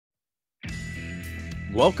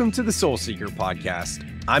Welcome to the Soul Seeker Podcast.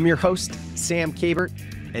 I'm your host, Sam Cabert,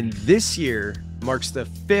 and this year marks the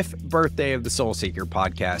 5th birthday of the Soul Seeker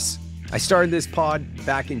Podcast. I started this pod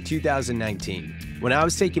back in 2019 when I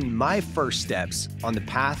was taking my first steps on the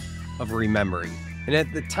path of remembering. And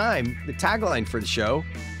at the time, the tagline for the show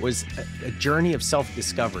was a journey of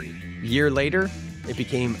self-discovery. A year later, it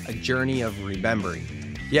became a journey of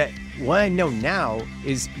remembering. Yet, what I know now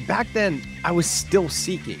is back then, I was still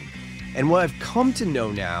seeking. And what I've come to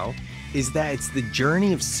know now is that it's the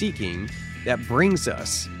journey of seeking that brings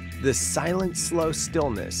us the silent, slow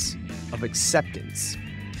stillness of acceptance.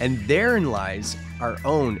 And therein lies our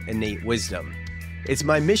own innate wisdom. It's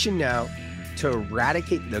my mission now to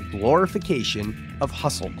eradicate the glorification of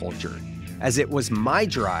hustle culture, as it was my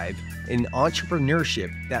drive in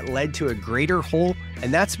entrepreneurship that led to a greater whole,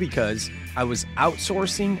 and that's because I was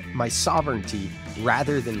outsourcing my sovereignty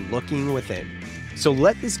rather than looking within. So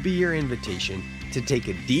let this be your invitation to take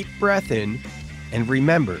a deep breath in and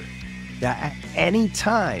remember that at any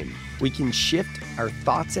time we can shift our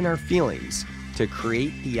thoughts and our feelings to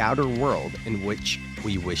create the outer world in which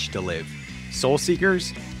we wish to live. Soul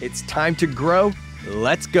Seekers, it's time to grow.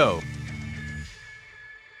 Let's go.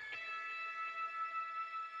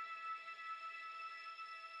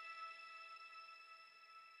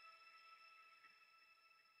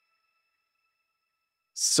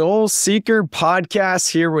 Soul Seeker Podcast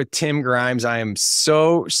here with Tim Grimes. I am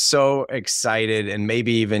so excited, and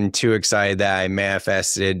maybe even too excited that I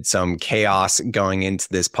manifested some chaos going into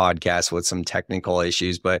this podcast with some technical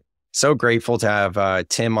issues, but so grateful to have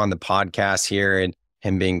Tim on the podcast here and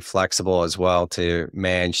him being flexible as well to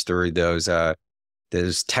manage through those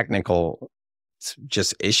technical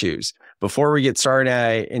just issues. Before we get started,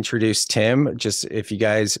 I introduce Tim. Just if you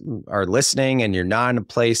guys are listening and you're not in a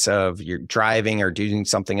place of you're driving or doing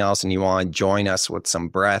something else and you want to join us with some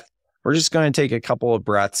breath, we're just going to take a couple of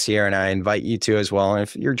breaths here, and I invite you to as well. And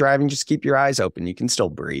if you're driving, just keep your eyes open. You can still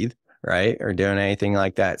breathe, right? Or doing anything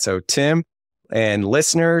like that. So Tim and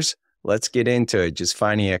listeners, let's get into it. Just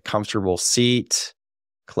finding a comfortable seat,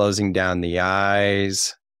 closing down the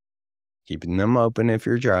eyes, keeping them open if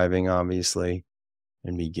you're driving, obviously,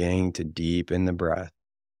 and beginning to deepen the breath.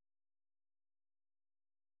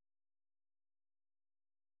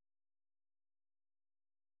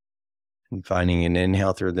 And finding an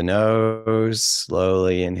inhale through the nose,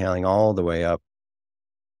 slowly inhaling all the way up.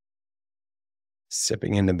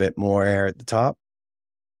 Sipping in a bit more air at the top.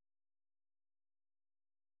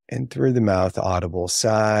 And through the mouth, audible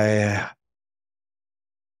sigh.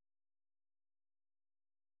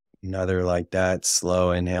 Another like that,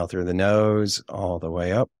 slow inhale through the nose, all the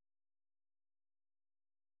way up.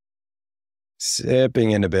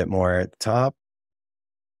 Sipping in a bit more at the top.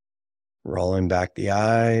 Rolling back the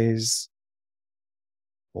eyes.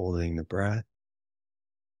 Holding the breath.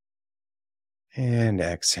 And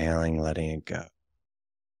exhaling, letting it go.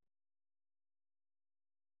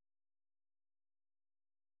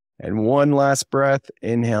 And one last breath,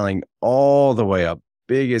 inhaling all the way up.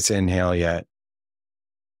 Biggest inhale yet.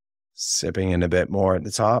 Sipping in a bit more at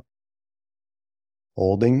the top.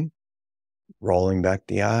 Holding. Rolling back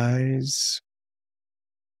the eyes.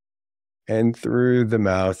 And through the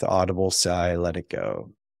mouth, audible sigh, let it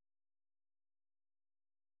go.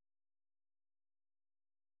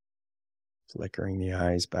 Flickering the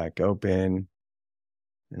eyes back open.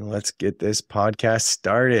 And let's get this podcast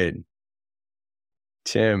started.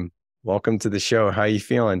 Tim, welcome to the show. How are you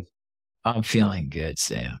feeling? I'm feeling good,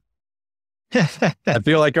 Sam. I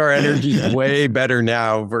feel like our energy is way better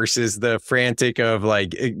now versus the frantic of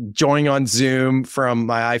like joining on Zoom from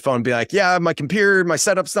my iPhone and be like, yeah, my computer, my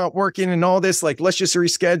setup's not working and all this. Like, let's just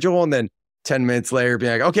reschedule. And then 10 minutes later, be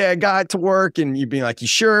like, okay, I got it to work. And you'd be like, you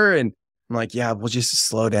sure? And I'm like, yeah, we'll just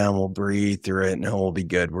slow down. We'll breathe through it and we'll be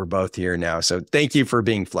good. We're both here now. So thank you for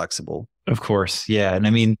being flexible. Of course. Yeah. And I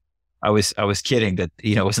mean, I was kidding that,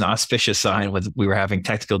 it was an auspicious sign when we were having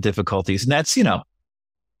technical difficulties. And that's,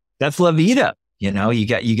 that's La Vida. You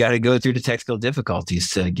got to go through the technical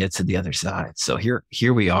difficulties to get to the other side. So here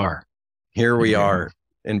we are. Here we are,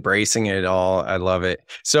 embracing it all. I love it.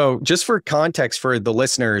 So just for context for the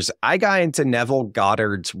listeners, I got into Neville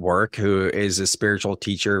Goddard's work, who is a spiritual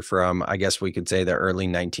teacher from, I guess we could say, the early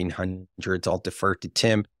 1900s. I'll defer to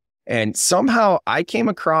Tim. And somehow I came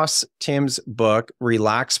across Tim's book,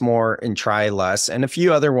 Relax More and Try Less, and a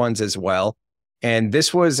few other ones as well. And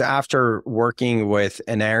this was after working with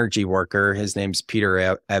an energy worker. His name's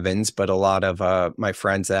Peter Evans, but a lot of my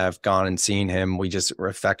friends that have gone and seen him, we just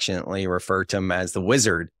affectionately refer to him as the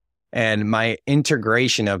wizard. And my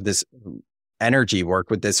integration of this energy work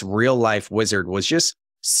with this real life wizard was just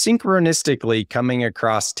synchronistically coming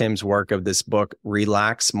across Tim's work of this book,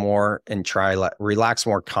 Relax More and Relax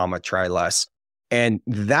More, Try Less. And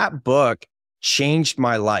that book changed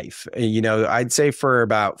my life. I'd say for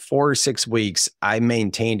about 4 or 6 weeks, I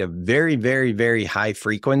maintained a very, very, very high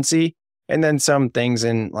frequency. And then some things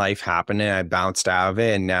in life happened and I bounced out of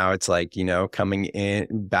it. And now it's like, coming in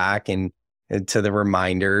back and to the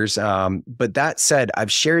reminders. But that said,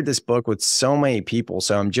 I've shared this book with so many people.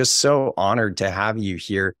 So I'm just so honored to have you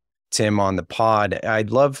here, Tim, on the pod.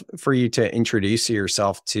 I'd love for you to introduce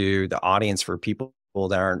yourself to the audience for people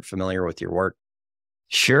that aren't familiar with your work.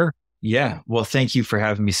 Sure. Yeah. Well, thank you for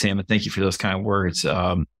having me, Sam, and thank you for those kind of words.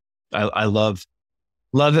 I love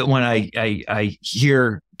it when I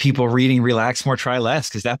hear people reading Relax More, Try Less,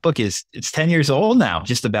 because that book it's 10 years old now,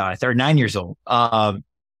 just about, or 9 years old.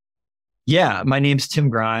 Yeah, my name's Tim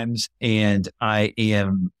Grimes, and I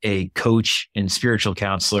am a coach and spiritual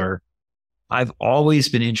counselor. I've always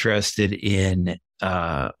been interested in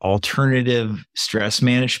alternative stress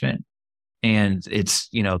management. And it's,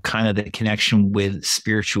 kind of the connection with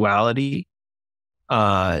spirituality.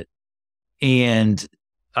 And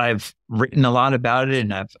I've written a lot about it.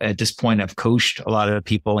 And at this point, I've coached a lot of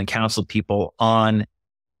people and counseled people on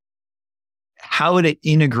how to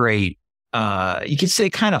integrate, you could say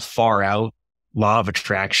kind of far out law of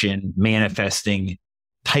attraction, manifesting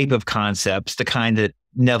type of concepts, the kind that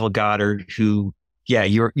Neville Goddard, who, yeah,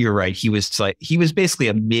 you're right. He was basically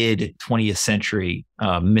a mid 20th century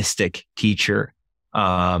mystic teacher.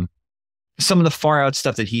 Some of the far out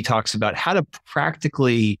stuff that he talks about, how to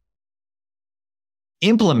practically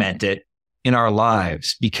implement it in our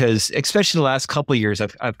lives, because especially the last couple of years,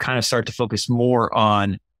 I've kind of started to focus more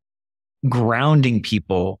on grounding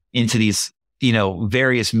people into these,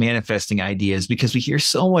 various manifesting ideas, because we hear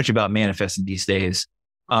so much about manifesting these days.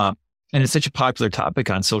 And it's such a popular topic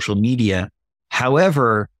on social media.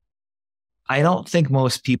 However, I don't think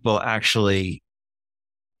most people actually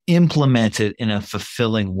implement it in a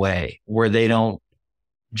fulfilling way where they don't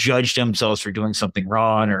judge themselves for doing something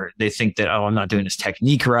wrong, or they think that, I'm not doing this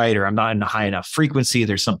technique right, or I'm not in a high enough frequency.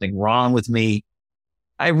 There's something wrong with me.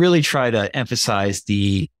 I really try to emphasize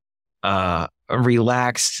the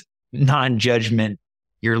relaxed non-judgment.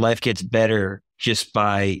 Your life gets better just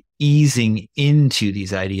by easing into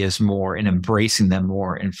these ideas more and embracing them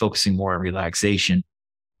more and focusing more on relaxation.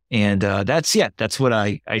 And that's what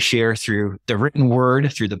I share through the written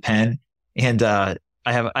word, through the pen. And I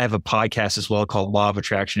have a podcast as well called Law of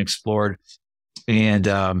Attraction Explored, and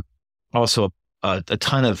also a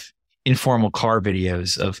ton of informal car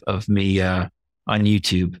videos of me on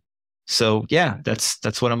YouTube. So yeah,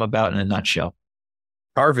 that's what I'm about in a nutshell.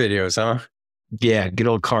 Car videos, huh? Yeah, good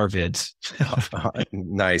old car vids.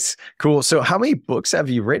 Nice. Cool. So how many books have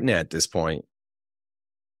you written at this point?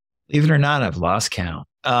 Believe it or not, I've lost count.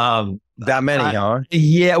 That many, huh?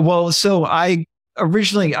 Yeah. Well, so I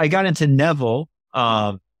got into Neville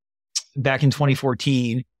back in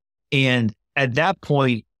 2014. And at that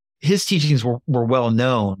point, his teachings were well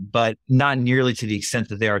known, but not nearly to the extent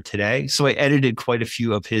that they are today. So I edited quite a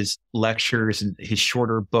few of his lectures and his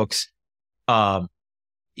shorter books,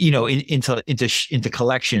 into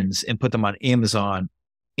collections and put them on Amazon.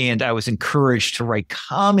 And I was encouraged to write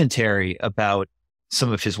commentary about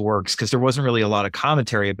some of his works, because there wasn't really a lot of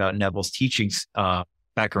commentary about Neville's teachings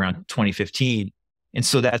back around 2015. And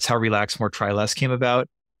so that's how Relax More, Try Less came about.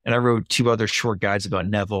 And I wrote 2 other short guides about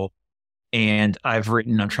Neville. And I'm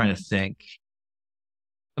trying to think.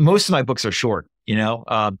 Most of my books are short,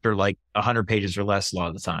 they're like 100 pages or less a lot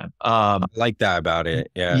of the time. I like that about it.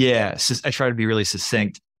 Yeah. Yeah. I try to be really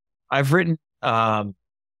succinct. I've written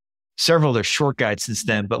several other short guides since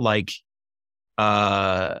then, but like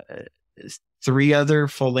 3 other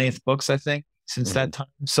full length books, I think, since that time.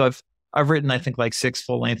 So I've written, I think, like 6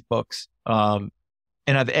 full length books.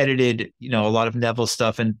 And I've edited, a lot of Neville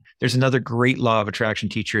stuff. And there's another great law of attraction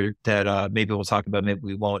teacher that maybe we'll talk about, maybe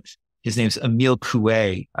we won't. His name's Emile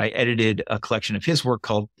Coué. I edited a collection of his work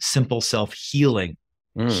called Simple Self-Healing.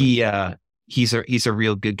 He's a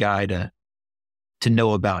real good guy to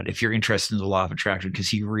know about if you're interested in the law of attraction, because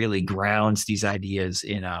he really grounds these ideas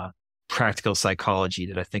in practical psychology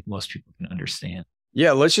that I think most people can understand.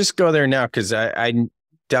 Yeah, let's just go there now, because I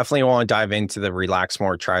definitely want to dive into the Relax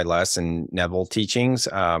More, Try Less and Neville teachings.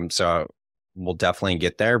 So we'll definitely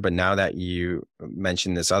get there. But now that you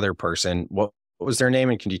mentioned this other person, what was their name?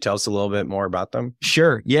 And can you tell us a little bit more about them?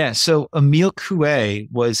 Sure. Yeah. So Emile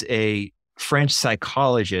Coué was a French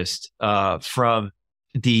psychologist from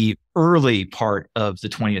the early part of the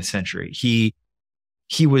 20th century.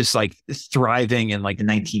 He was like thriving in like the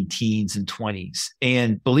 19 teens and 20s.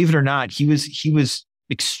 And believe it or not, he was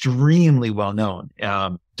extremely well known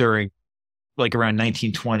during like around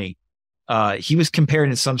 1920. He was compared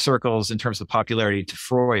in some circles in terms of popularity to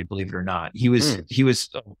Freud, believe it or not. He was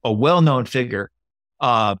a well-known figure.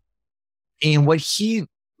 And what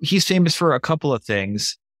he's famous for a couple of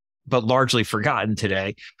things, but largely forgotten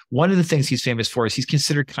today. One of the things he's famous for is he's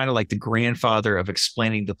considered kind of like the grandfather of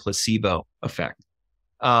explaining the placebo effect.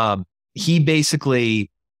 He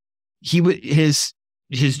basically, his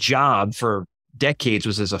job for decades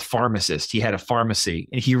was as a pharmacist. He had a pharmacy,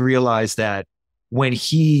 and he realized that when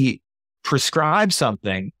he prescribed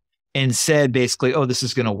something and said basically, "Oh, this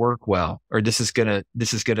is going to work well," or this is gonna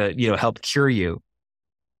help cure you,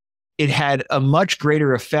 it had a much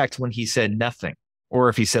greater effect when he said nothing, or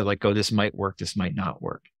if he said like, "Oh, this might work, this might not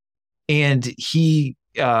work." And he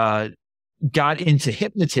got into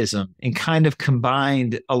hypnotism and kind of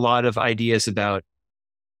combined a lot of ideas about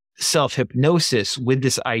self-hypnosis with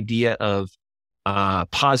this idea of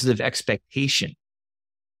positive expectation.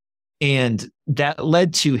 And that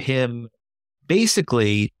led to him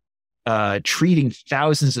basically treating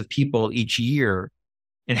thousands of people each year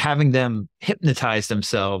and having them hypnotize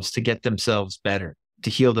themselves to get themselves better, to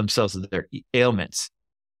heal themselves of their ailments.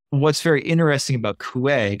 What's very interesting about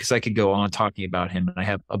Coué, because I could go on talking about him, and I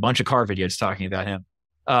have a bunch of car videos talking about him.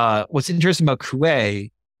 What's interesting about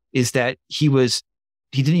Coué is that he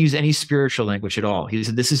didn't use any spiritual language at all. He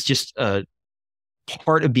said, this is just a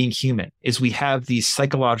part of being human, is we have these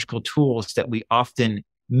psychological tools that we often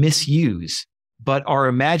misuse, but our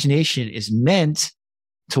imagination is meant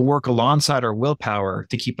to work alongside our willpower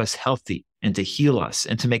to keep us healthy and to heal us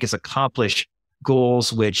and to make us accomplish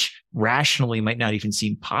goals which rationally might not even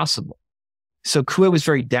seem possible. So Coué was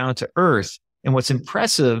very down to earth. And what's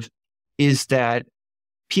impressive is that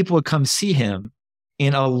people would come see him,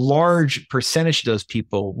 and a large percentage of those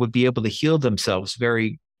people would be able to heal themselves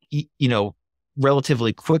very,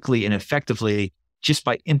 relatively quickly and effectively just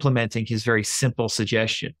by implementing his very simple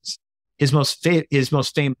suggestions. His most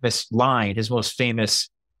famous line, his most famous,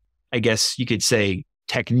 I guess you could say,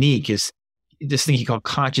 technique is this thing he called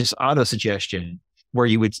conscious autosuggestion, where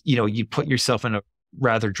you would, you put yourself in a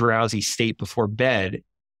rather drowsy state before bed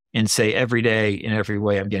and say, every day in every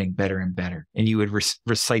way, I'm getting better and better. And you would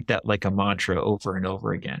recite that like a mantra over and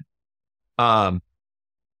over again.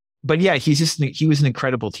 But yeah, he was an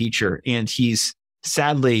incredible teacher, and he's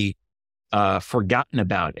sadly forgotten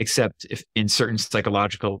about, except if in certain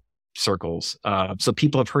psychological circles. So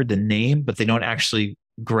people have heard the name, but they don't actually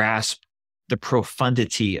grasp the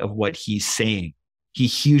profundity of what he's saying. He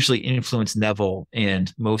hugely influenced Neville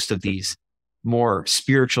and most of these more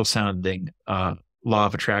spiritual sounding law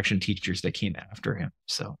of attraction teachers that came after him.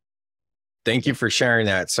 So thank you for sharing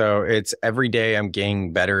that. So it's every day I'm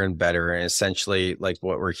getting better and better. And essentially like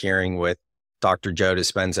what we're hearing with Dr. Joe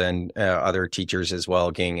Dispenza and other teachers as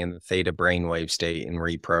well, getting in the theta brainwave state and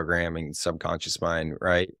reprogramming subconscious mind,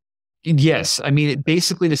 right? Yes. I mean,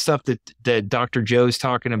 basically the stuff that Dr. Joe's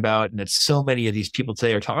talking about and that so many of these people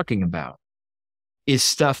today are talking about is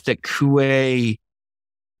stuff that Coué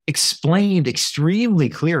explained extremely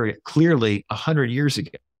clearly 100 years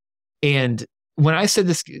ago. And when I say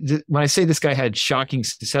this guy had shocking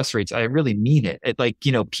success rates, I really mean it.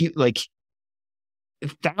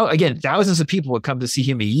 Again, thousands of people would come to see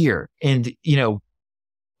him a year, and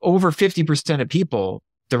over 50% of people,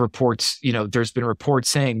 the reports, there's been reports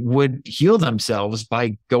saying would heal themselves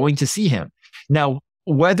by going to see him. Now,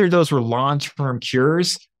 whether those were long-term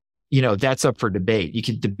cures, that's up for debate. You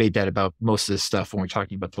can debate that about most of this stuff when we're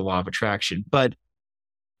talking about the law of attraction. But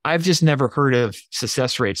I've just never heard of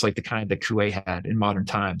success rates like the kind that Coué had in modern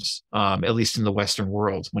times, at least in the Western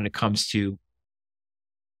world, when it comes to,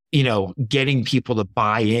 getting people to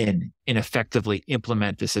buy in and effectively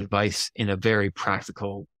implement this advice in a very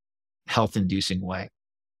practical, health-inducing way.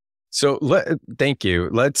 So thank you.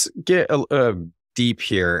 Let's get deep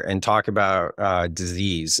here and talk about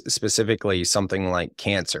disease, specifically something like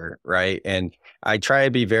cancer, right? And I try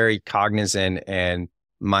to be very cognizant and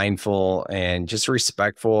mindful and just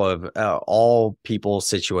respectful of all people's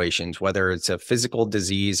situations, whether it's a physical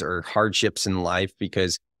disease or hardships in life,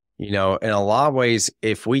 because in a lot of ways,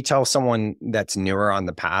 if we tell someone that's newer on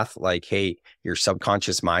the path, like, hey, your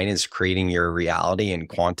subconscious mind is creating your reality, and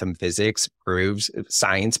quantum physics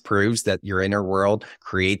science proves that your inner world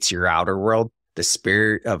creates your outer world, the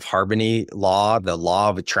spirit of harmony law, the law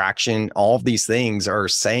of attraction, all of these things are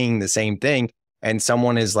saying the same thing. And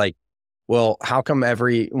someone is like, well, how come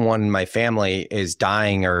everyone in my family is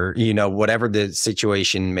dying, or, whatever the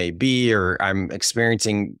situation may be, or I'm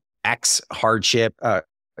experiencing X hardship,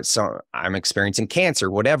 so I'm experiencing cancer,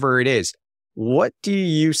 whatever it is. What do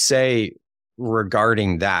you say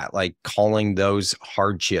regarding that, like calling those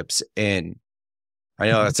hardships in? I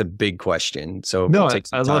know that's a big question, so No, we'll take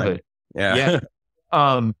some I love time. it. Yeah.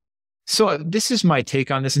 So this is my take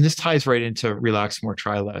on this, and this ties right into relax more,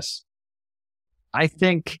 try less. I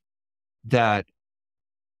think that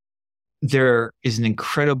there is an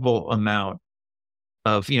incredible amount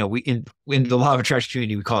of, we in the law of attraction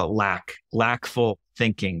community, we call it lackful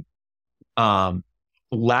thinking,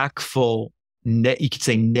 lackful, you could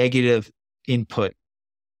say negative input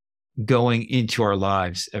going into our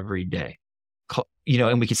lives every day.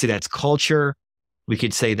 And we could say that's culture. We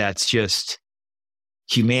could say that's just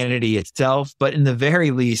humanity itself. But in the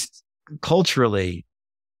very least, culturally,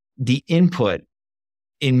 the input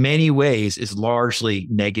in many ways is largely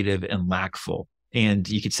negative and lackful. And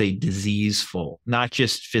you could say diseaseful, not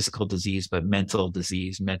just physical disease, but mental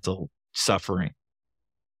disease, mental suffering.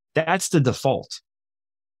 That's the default.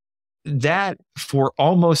 That for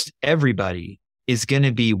almost everybody is going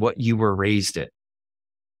to be what you were raised in.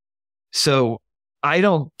 So I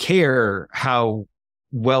don't care how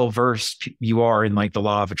well-versed you are in like the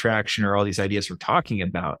law of attraction or all these ideas we're talking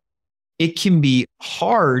about. It can be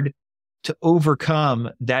hard to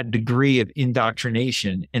overcome that degree of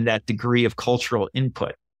indoctrination and that degree of cultural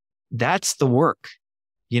input. That's the work,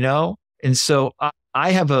 And so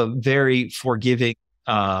I have a very forgiving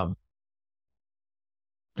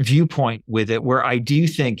viewpoint with it, where I do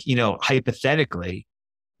think, hypothetically,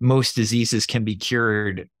 most diseases can be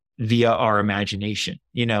cured via our imagination,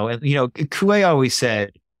 Coué always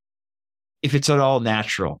said, if it's at all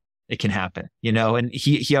natural, it can happen, and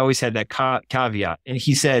he always had that caveat. And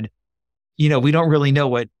he said, we don't really know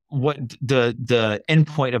what the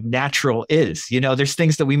endpoint of natural is. There's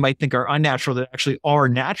things that we might think are unnatural that actually are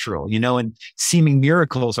natural, and seeming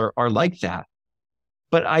miracles are like that.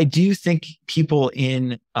 But I do think people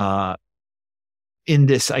in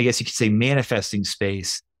this, I guess you could say, manifesting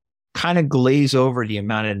space kind of glaze over the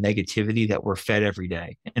amount of negativity that we're fed every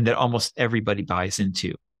day and that almost everybody buys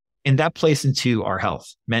into. And that plays into our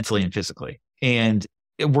health, mentally and physically. And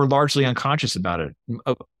we're largely unconscious about it.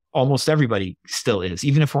 Almost everybody still is,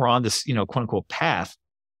 even if we're on this, quote unquote path.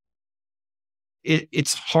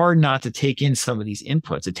 It's hard not to take in some of these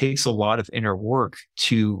inputs. It takes a lot of inner work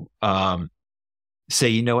to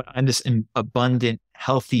say, I'm this abundant,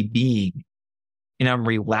 healthy being, and I'm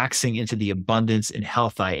relaxing into the abundance and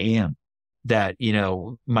health I am. That,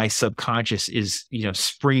 my subconscious is,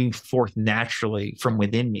 springing forth naturally from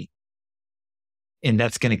within me. And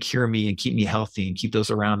that's going to cure me and keep me healthy and keep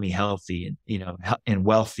those around me healthy and, and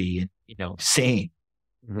wealthy and, sane.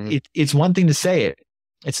 Mm-hmm. It's one thing to say it.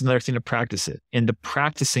 It's another thing to practice it. And the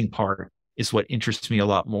practicing part is what interests me a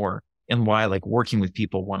lot more, and why I like working with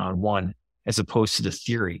people one-on-one as opposed to the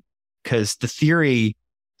theory. Because the theory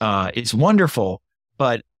is wonderful,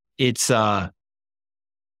 but it's harder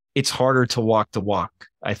to walk the walk,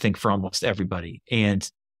 I think, for almost everybody. And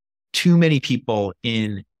too many people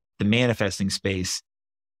in the manifesting space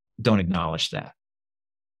don't acknowledge that.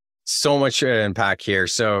 So much to unpack here.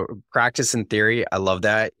 So practice and theory, I love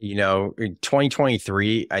that. In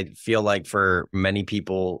 2023, I feel like for many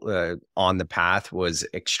people on the path was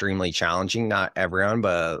extremely challenging. Not everyone,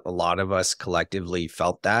 but a lot of us collectively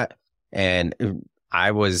felt that. And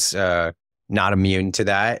I was not immune to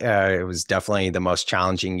that. It was definitely the most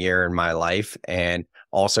challenging year in my life. And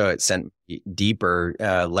also it sent deeper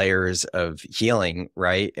layers of healing,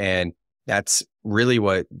 right? And that's really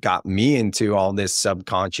what got me into all this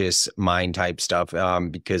subconscious mind type stuff,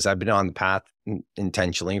 because I've been on the path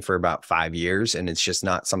intentionally for about 5 years, and it's just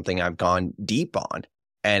not something I've gone deep on.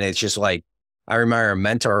 And it's just like, I remember a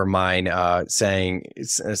mentor of mine saying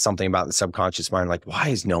something about the subconscious mind, like, why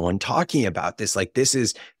is no one talking about this? Like, this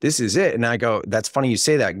is it. And I go, that's funny you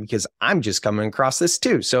say that, because I'm just coming across this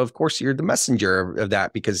too. So of course you're the messenger of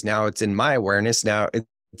that, because now it's in my awareness. Now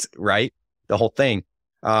it's right. The whole thing.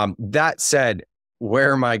 That said,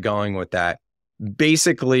 where am I going with that?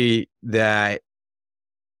 Basically, that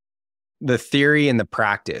the theory and the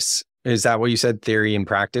practice, is that what you said? Theory and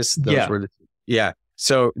practice? Yeah.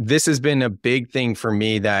 So this has been a big thing for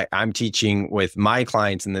me that I'm teaching with my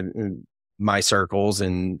clients in my circles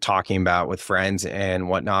and talking about with friends and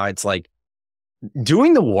whatnot. It's like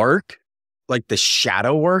doing the work, like the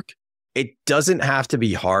shadow work. It doesn't have to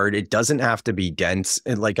be hard. It doesn't have to be dense.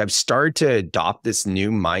 And like, I've started to adopt this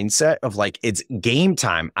new mindset of like, it's game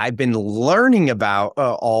time. I've been learning about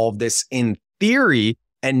all of this in theory,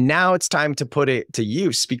 and now it's time to put it to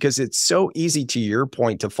use, because it's so easy, to your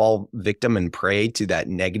point, to fall victim and prey to that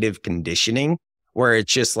negative conditioning where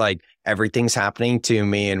it's just like everything's happening to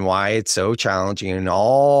me and why it's so challenging and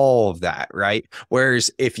all of that, right?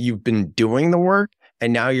 Whereas if you've been doing the work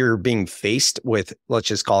and now you're being faced with, let's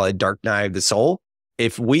just call it dark night of the soul.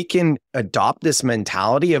 If we can adopt this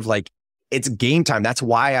mentality of like, it's game time. That's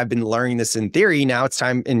why I've been learning this in theory. Now it's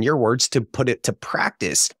time, in your words, to put it to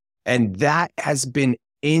practice. And that has been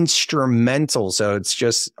instrumental. So it's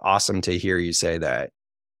just awesome to hear you say that.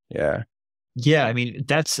 Yeah. Yeah. I mean,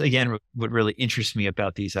 that's again, what really interests me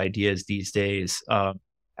about these ideas these days.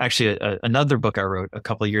 Actually, another book I wrote a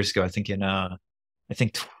couple of years ago, I think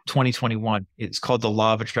 2021, it's called The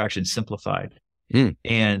Law of Attraction Simplified.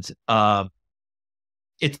 And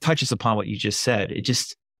it touches upon what you just said.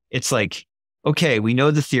 It's like, okay, we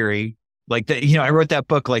know the theory. Like that, I wrote that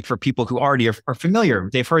book like for people who already are familiar.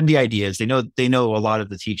 They've heard the ideas. They know a lot of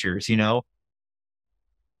the teachers. They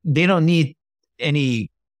don't need any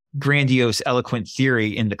grandiose, eloquent theory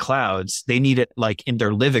in the clouds. They need it like in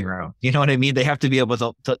their living room. You know what I mean? They have to be able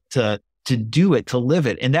to do it, to live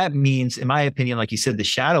it, and that means, in my opinion, like you said, the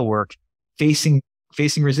shadow work, facing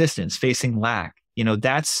resistance, facing lack.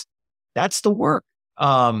 That's the work.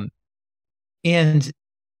 And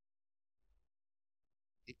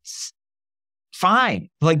it's fine.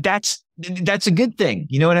 Like that's a good thing.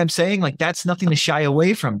 You know what I'm saying? Like that's nothing to shy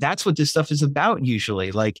away from. That's what this stuff is about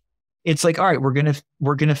usually. Like, it's like, all right, we're going to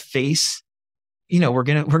face, we're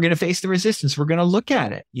going to face the resistance. We're going to look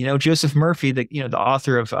at it. Joseph Murphy, the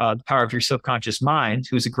author of The Power of Your Subconscious Mind,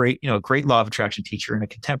 who's a great law of attraction teacher and a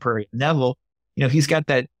contemporary of Neville, he's got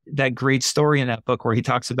that great story in that book where he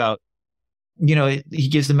talks about, he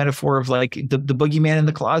gives the metaphor of like the boogeyman in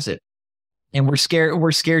the closet. And we're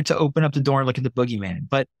scared to open up the door and look at the boogeyman.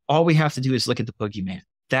 But all we have to do is look at the boogeyman.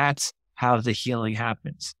 That's how the healing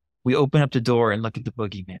happens. We open up the door and look at the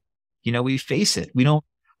boogeyman. We face it. We don't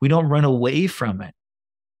run away from it.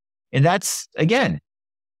 And that's, again,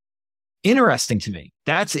 interesting to me.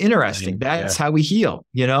 That's interesting. That's how we heal,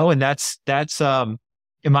 and that's in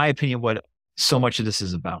my opinion, what so much of this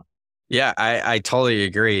is about. Yeah, I totally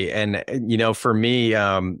agree. And, for me,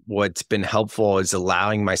 what's been helpful is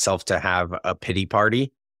allowing myself to have a pity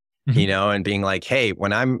party, and being like, hey,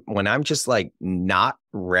 when I'm just like not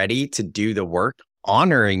ready to do the work,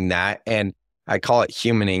 honoring that. And I call it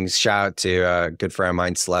humaning. Shout out to a good friend of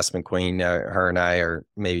mine, Celeste McQueen. Her and I, or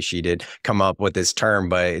maybe she did, come up with this term,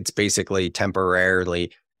 but it's basically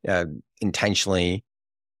temporarily, intentionally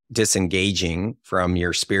disengaging from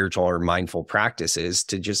your spiritual or mindful practices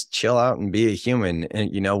to just chill out and be a human,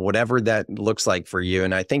 and whatever that looks like for you.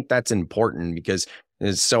 And I think that's important because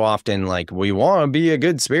it's so often like we want to be a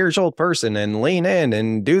good spiritual person and lean in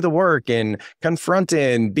and do the work and confront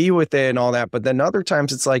it and be with it and all that. But then other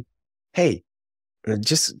times it's like, hey,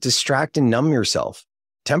 just distract and numb yourself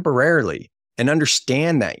temporarily and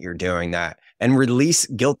understand that you're doing that. And release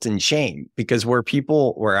guilt and shame, because where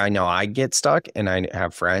I know I get stuck, and I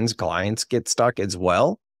have friends, clients get stuck as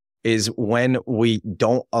well, is when we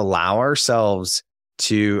don't allow ourselves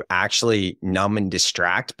to actually numb and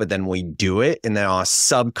distract, but then we do it. And then on a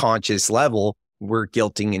subconscious level, we're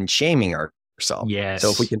guilting and shaming ourselves. Yes.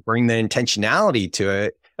 So if we can bring the intentionality to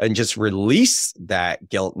it and just release that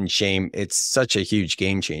guilt and shame, it's such a huge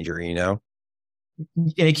game changer, And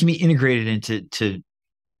it can be integrated into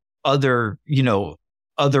other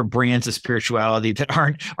brands of spirituality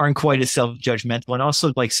that aren't quite as self-judgmental, and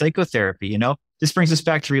also like psychotherapy. This brings us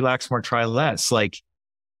back to relax more, try less. Like,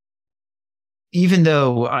 even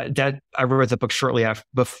though I wrote the book shortly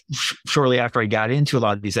after I got into a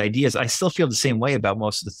lot of these ideas, I still feel the same way about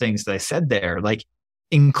most of the things that I said there, like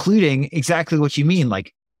including exactly what you mean,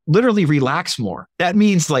 like literally relax more. That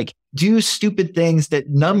means like do stupid things that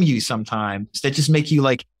numb you sometimes, that just make you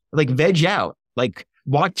like veg out, like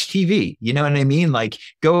watch TV, you know what I mean? Like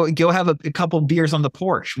go have a couple beers on the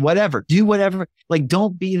porch, whatever, do whatever. Like,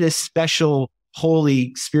 don't be this special,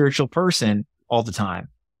 holy, spiritual person all the time.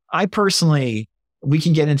 I personally, we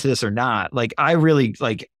can get into this or not. Like, I'm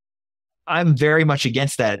very much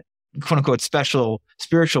against that quote unquote special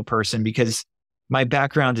spiritual person, because my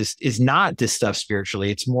background is not this stuff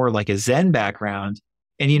spiritually. It's more like a Zen background.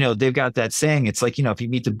 And, they've got that saying, it's like, if you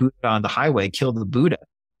meet the Buddha on the highway, kill the Buddha.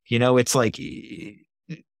 It's like,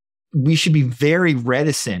 we should be very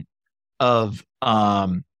reticent of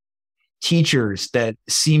teachers that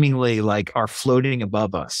seemingly like are floating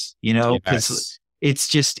above us, because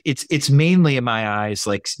it's mainly, in my eyes,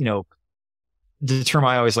 like, the term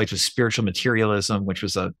I always liked was spiritual materialism, which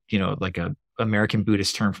was a American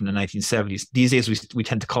Buddhist term from the 1970s. These days we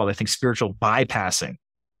tend to call it, I think, spiritual bypassing.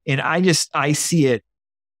 And I see it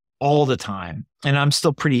all the time. And I'm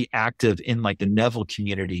still pretty active in like the Neville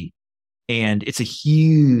community. And it's a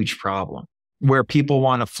huge problem where people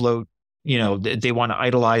want to float, they want to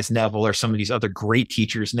idolize Neville or some of these other great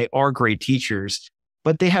teachers, and they are great teachers.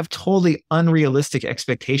 but they have totally unrealistic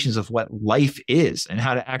expectations of what life is and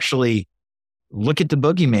how to actually look at the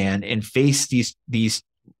boogeyman and face these,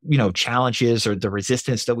 challenges or the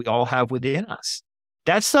resistance that we all have within us.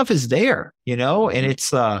 That stuff is there, and it's,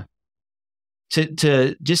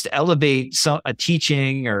 to just elevate a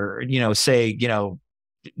teaching or, say,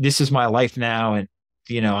 this is my life now. And,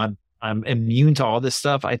 I'm immune to all this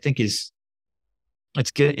stuff. I think it's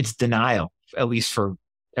good. It's denial, at least for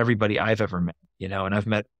everybody I've ever met, and I've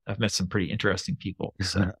met some pretty interesting people.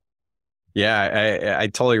 So. Yeah, I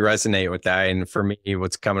totally resonate with that. And for me,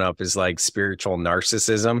 what's coming up is like spiritual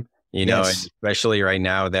narcissism, and especially right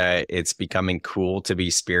now that it's becoming cool to be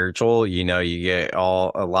spiritual. You get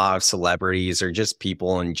a lot of celebrities or just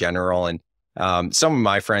people in general. And some of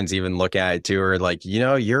my friends even look at it too, are like,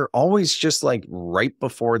 you're always just like right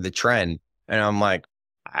before the trend. And I'm like,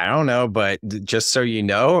 I don't know, but just so you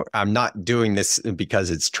know, I'm not doing this because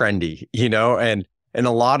it's trendy, and in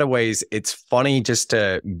a lot of ways, it's funny just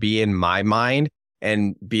to be in my mind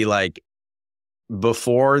and be like,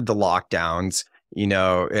 before the lockdowns,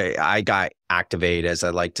 I got activated, as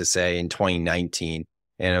I like to say, in 2019,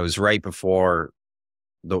 and it was right before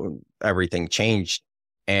everything changed.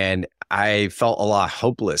 And I felt a lot of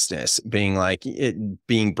hopelessness being like,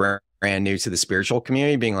 being brand new to the spiritual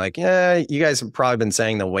community, being like, yeah, you guys have probably been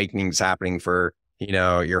saying the awakening's happening for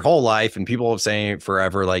your whole life, and people have saying it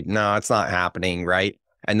forever, like, no, it's not happening. Right.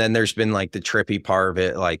 And then there's been like the trippy part of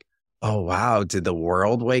it, like, oh, wow, did the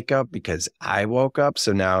world wake up because I woke up?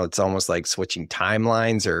 So now it's almost like switching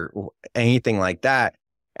timelines or anything like that.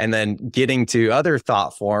 And then getting to other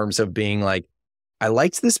thought forms of being like, I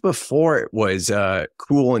liked this before it was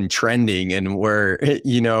cool and trending, and where,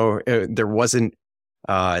 there wasn't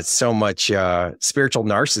so much spiritual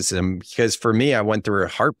narcissism, because for me, I went through a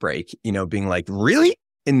heartbreak, being like, really,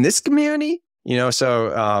 in this community,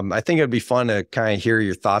 so I think it'd be fun to kind of hear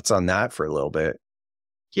your thoughts on that for a little bit.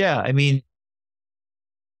 Yeah. I mean,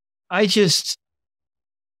 I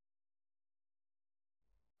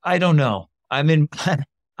don't know. I'm in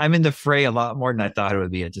the fray a lot more than I thought it would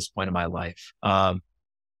be at this point in my life. I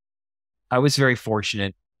was very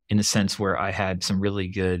fortunate in the sense where I had some really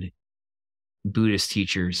good Buddhist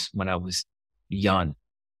teachers when I was young,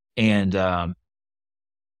 and the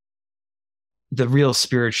real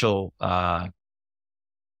spiritual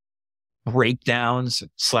breakdowns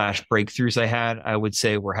 / breakthroughs I would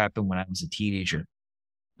say happened when I was a teenager.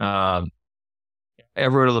 I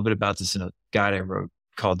wrote a little bit about this in a guide I wrote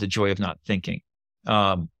called The Joy of Not Thinking.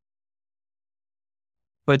 But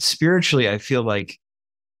spiritually, I feel like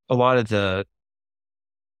a lot of the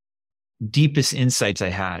deepest insights I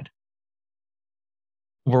had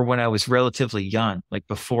were when I was relatively young, like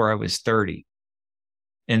before I was 30.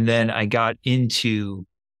 And then I got into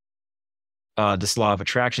this law of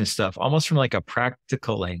attraction stuff almost from like a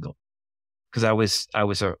practical angle, because I was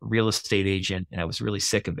a real estate agent and I was really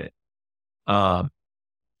sick of it. And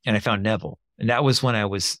I found Neville, and that was when I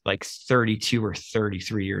was like 32 or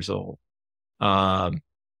 33 years old. And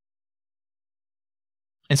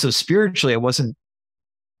so spiritually,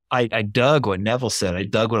 I dug what Neville said. I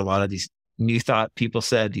dug what a lot of these New Thought people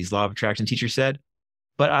said, these law of attraction teachers said,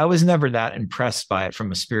 but I was never that impressed by it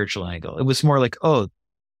from a spiritual angle. It was more like, oh,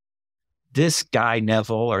 this guy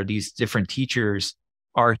Neville or these different teachers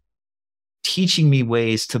are teaching me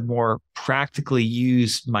ways to more practically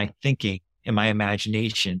use my thinking and my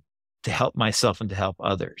imagination to help myself and to help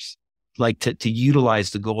others, like to utilize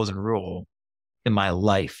the golden rule in my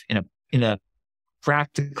life in a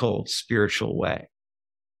practical spiritual way.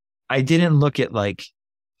 I didn't look at like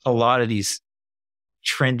a lot of these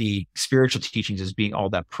trendy spiritual teachings as being all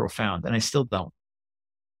that profound, and I still don't.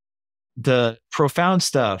 The profound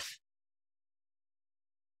stuff,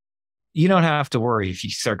 you don't have to worry if you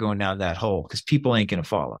start going down that hole, because people ain't going to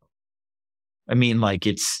follow. I mean, like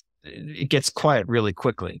it gets quiet really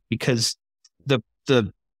quickly, because the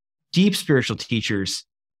deep spiritual teachers,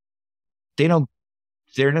 they don't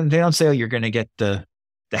say, oh, you're going to get the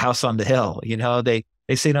house on the hill.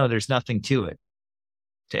 They say, no, there's nothing to it,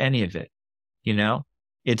 to any of it.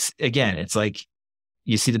 It's like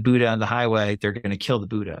you see the Buddha on the highway, they're going to kill the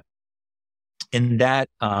Buddha. And that,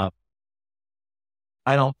 I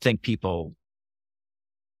don't think people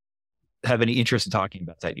have any interest in talking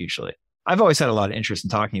about that usually. I've always had a lot of interest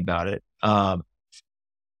in talking about it.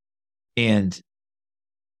 And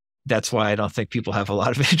that's why I don't think people have a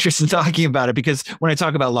lot of interest in talking about it, because when I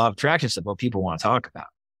talk about law of attraction stuff, well, people want to talk about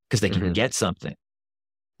because they can get something.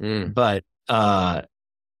 But when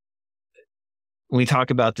we talk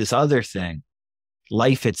about this other thing,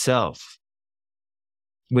 life itself,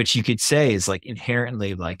 which you could say is like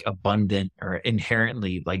inherently like abundant or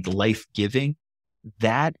inherently like life-giving,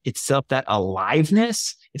 that itself, that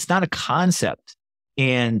aliveness, it's not a concept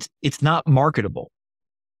and it's not marketable.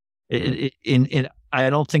 I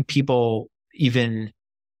don't think people even,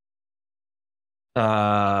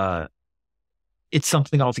 it's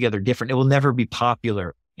something altogether different. It will never be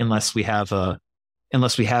popular unless we have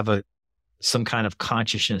some kind of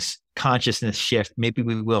consciousness shift. Maybe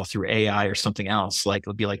we will through AI or something else. Like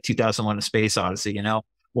it'll be like 2001: A Space Odyssey,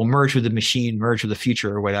 we'll merge with the machine, merge with the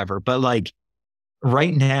future or whatever. But like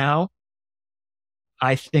right now,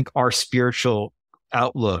 I think our spiritual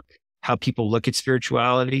outlook, how people look at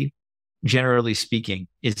spirituality, generally speaking,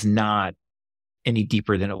 is not any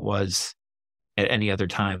deeper than it was at any other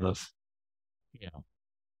time of,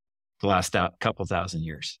 the last couple thousand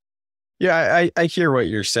years. Yeah, I hear what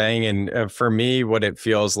you're saying. And for me, what it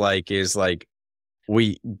feels like is like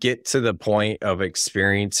we get to the point of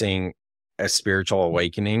experiencing a spiritual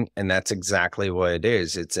awakening, and that's exactly what it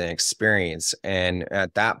is. It's an experience. And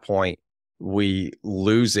at that point, we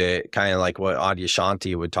lose it, kind of like what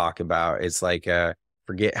Adyashanti would talk about. It's like,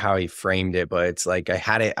 forget how he framed it, but it's like, I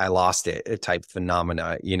had it, I lost it, a type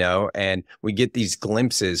phenomena, and we get these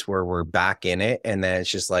glimpses where we're back in it. And then it's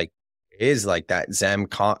just like, it is like that Zen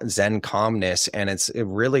calmness. And it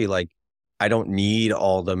really like, I don't need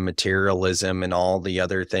all the materialism and all the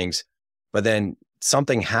other things. But then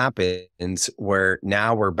something happens where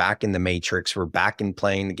now we're back in the matrix, we're back in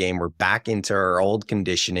playing the game, we're back into our old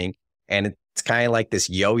conditioning. And it's kind of like this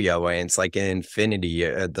yo-yo, and it's like an infinity,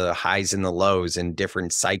 the highs and the lows and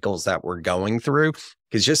different cycles that we're going through.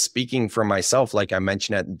 Because just speaking for myself, like I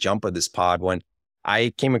mentioned at the jump of this pod, when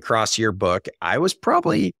I came across your book, I was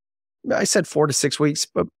probably, I said 4 to 6 weeks,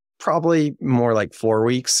 but probably more like 4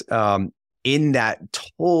 weeks in that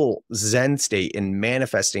total Zen state and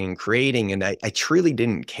manifesting and creating. And I truly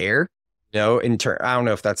didn't care, I don't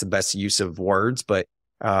know if that's the best use of words, but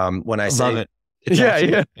when I say it.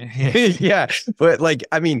 Yeah. But like,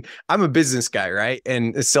 I mean, I'm a business guy, right?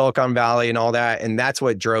 And Silicon Valley and all that. And that's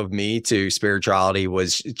what drove me to spirituality,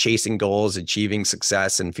 was chasing goals, achieving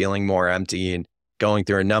success, and feeling more empty and going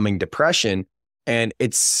through a numbing depression. And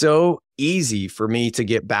it's so easy for me to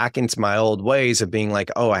get back into my old ways of being like,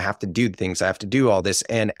 oh, I have to do things. I have to do all this.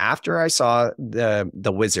 And after I saw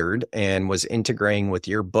the Wizard and was integrating with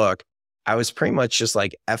your book, I was pretty much just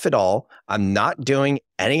like, F it all. I'm not doing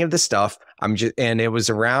any of the stuff. And it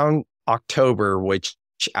was around October, which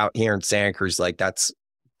out here in Santa Cruz, like that's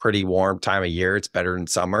pretty warm time of year. It's better than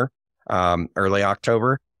summer, early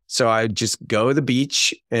October. So I would just go to the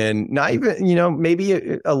beach and not even,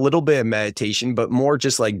 maybe a little bit of meditation, but more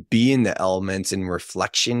just like be in the elements and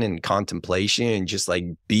reflection and contemplation and just like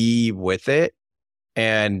be with it.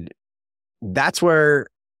 And that's where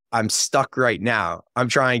I'm stuck right now. I'm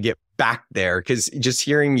trying to get back there, because just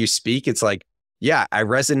hearing you speak, it's like, yeah, I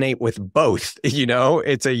resonate with both,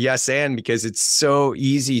 it's a yes and, because it's so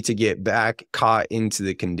easy to get back caught into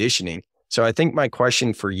the conditioning. So I think my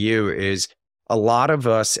question for you is, a lot of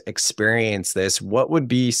us experience this. What would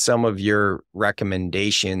be some of your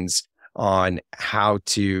recommendations on how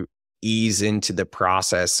to ease into the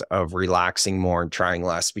process of relaxing more and trying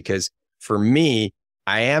less? Because for me,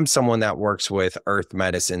 I am someone that works with earth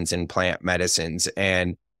medicines and plant medicines,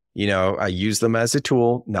 and I use them as a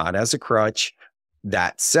tool, not as a crutch.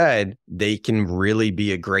 That said, they can really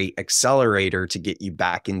be a great accelerator to get you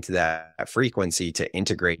back into that frequency, to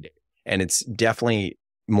integrate it. And it's definitely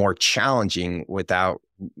more challenging without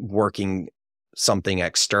working something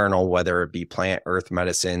external, whether it be plant earth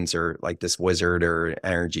medicines or like this Wizard or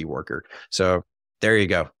energy worker. So there you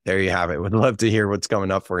go. There you have it. Would love to hear what's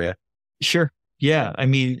coming up for you. Sure. Yeah. I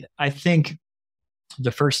mean, I think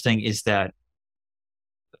the first thing is that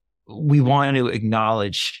we want to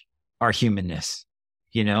acknowledge our humanness.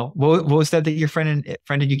 What was that your friend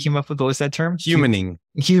and you came up with? What was that term? Humaning.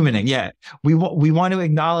 Yeah. We want to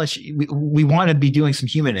acknowledge, we want to be doing some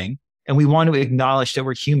humaning, and we want to acknowledge that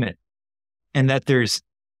we're human and that there's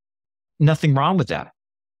nothing wrong with that.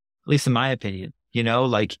 At least in my opinion,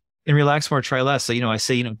 like in Relax More, Try Less. So, I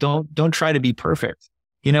say, don't try to be perfect.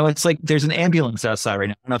 It's like there's an ambulance outside right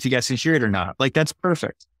now. I don't know if you guys can hear it or not. Like, that's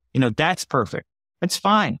perfect. That's perfect. That's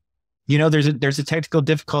fine. There's a technical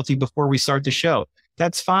difficulty before we start the show.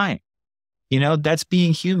 That's fine. That's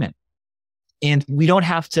being human. And we don't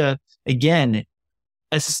have to, again,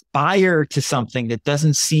 aspire to something that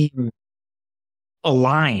doesn't seem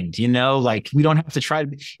aligned, like we don't have to try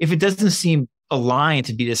to, if it doesn't seem aligned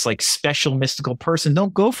to be this like special mystical person,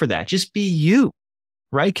 don't go for that. Just be you,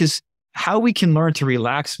 right? Because how we can learn to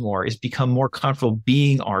relax more is become more comfortable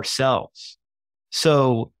being ourselves.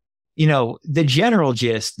 So, the general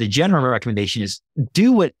gist, the general recommendation is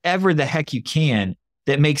do whatever the heck you can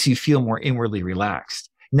that makes you feel more inwardly relaxed.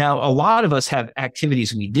 Now, a lot of us have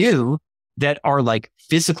activities we do that are like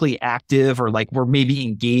physically active, or like we're maybe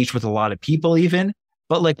engaged with a lot of people even,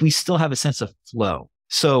 but like we still have a sense of flow.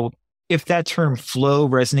 So if that term flow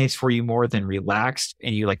resonates for you more than relaxed,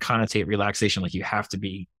 and you like connotate relaxation like you have to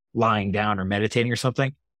be lying down or meditating or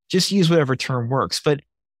something, just use whatever term works. But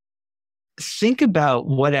think about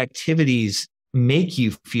what activities make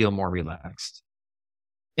you feel more relaxed,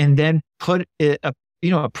 and then put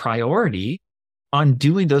a priority on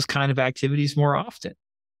doing those kind of activities more often,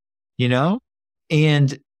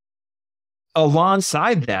 and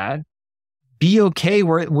alongside that, be okay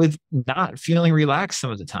with not feeling relaxed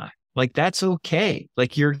some of the time. Like that's okay.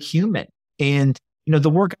 Like you're human. And, the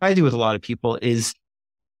work I do with a lot of people is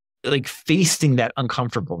like facing that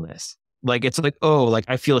uncomfortableness. Like, it's like, oh, like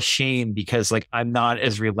I feel shame because like I'm not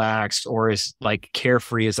as relaxed or as like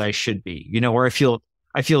carefree as I should be, or I feel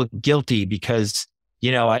guilty because,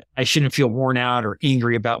 I shouldn't feel worn out or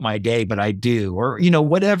angry about my day, but I do, or,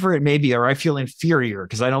 whatever it may be, or I feel inferior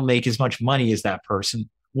because I don't make as much money as that person.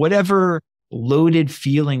 Whatever loaded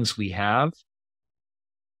feelings we have,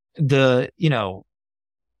 the,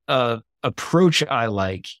 approach I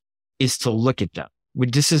like is to look at them.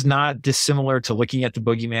 This is not dissimilar to looking at the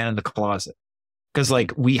boogeyman in the closet. Because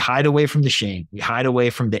like we hide away from the shame, we hide away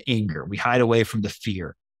from the anger, we hide away from the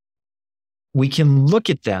fear. We can look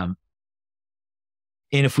at them.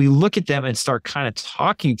 And if we look at them and start kind of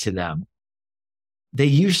talking to them, they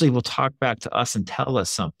usually will talk back to us and tell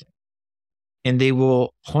us something. And they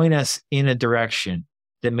will point us in a direction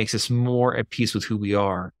that makes us more at peace with who we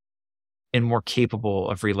are and more capable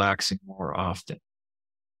of relaxing more often.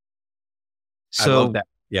 So, I love that.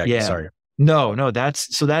 Yeah. Sorry. No, that's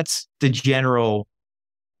the general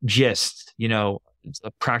gist, it's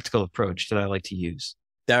a practical approach that I like to use.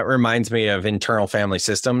 That reminds me of internal family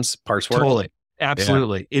systems, parts work. Totally.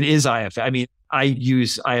 Absolutely. Yeah. It is IFS. I mean, I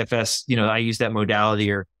use IFS, I use that modality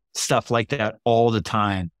or stuff like that all the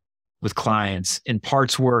time with clients, and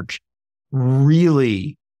parts work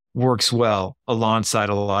really works well alongside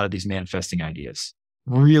a lot of these manifesting ideas.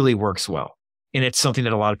 Really works well. And it's something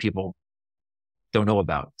that a lot of people don't know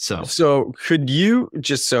about. So could you,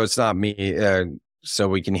 just so it's not me, so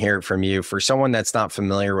we can hear it from you, for someone that's not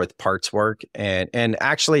familiar with parts work, and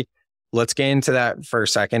actually let's get into that for a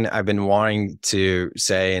second. I've been wanting to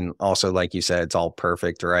say, and also like you said, it's all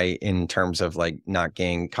perfect, right? In terms of like not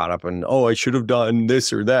getting caught up in, oh, I should have done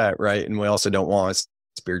this or that, right? And we also don't want to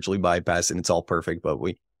spiritually bypass and it's all perfect, but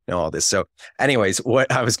we know all this. So anyways,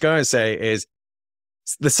 what I was going to say is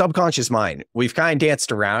the subconscious mind. We've kind of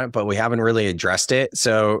danced around it, but we haven't really addressed it.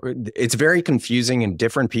 So it's very confusing, and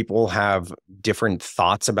different people have different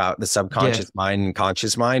thoughts about the subconscious mind and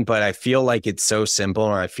conscious mind. But I feel like it's so simple,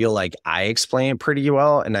 and I feel like I explain it pretty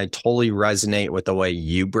well, and I totally resonate with the way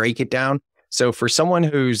you break it down. So for someone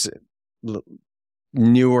who's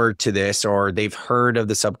newer to this, or they've heard of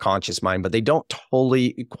the subconscious mind, but they don't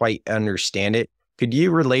totally quite understand it, could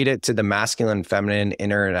you relate it to the masculine, feminine,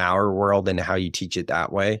 inner and outer world, and how you teach it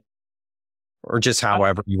that way? Or just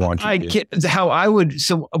however you want to.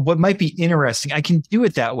 So what might be interesting, I can do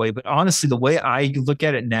it that way, but honestly, the way I look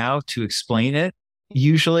at it now to explain it,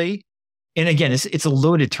 usually, and again, it's a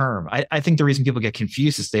loaded term. I think the reason people get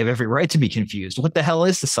confused is they have every right to be confused. What the hell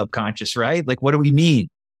is the subconscious, right? Like, what do we mean?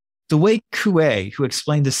 The way Coué, who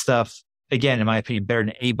explained this stuff, again, in my opinion, better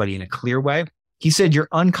than anybody in a clear way, he said, your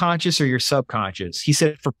unconscious or your subconscious. He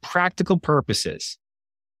said, for practical purposes,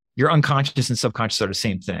 your unconscious and subconscious are the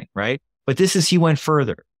same thing, right? But he went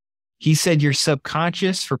further. He said, your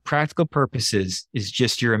subconscious for practical purposes is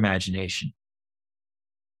just your imagination.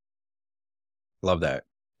 Love that.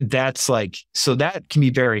 That's like, so that can be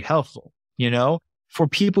very helpful, for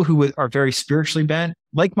people who are very spiritually bent,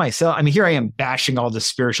 like myself. I mean, here I am bashing all the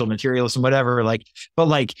spiritual materialism, whatever,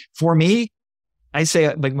 but for me, I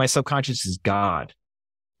say like my subconscious is God.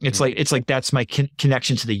 It's like that's my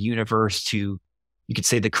connection to the universe, to, you could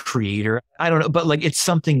say, the creator. I don't know, but like it's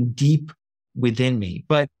something deep within me.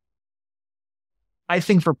 But I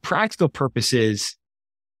think for practical purposes,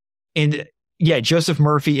 and Joseph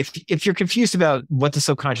Murphy, if you're confused about what the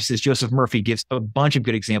subconscious is, Joseph Murphy gives a bunch of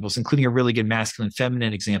good examples, including a really good masculine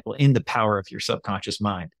feminine example in The Power of Your Subconscious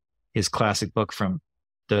Mind, his classic book from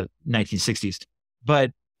the 1960s.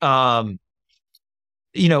 But a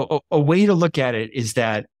way to look at it is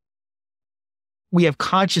that we have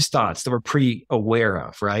conscious thoughts that we're pretty aware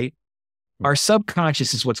of, right? Our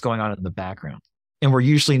subconscious is what's going on in the background, and we're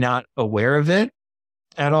usually not aware of it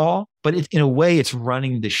at all, but in a way, it's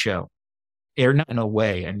running the show. Or not in a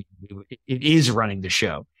way, I mean, it is running the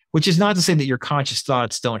show, which is not to say that your conscious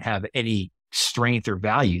thoughts don't have any strength or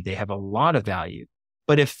value. They have a lot of value,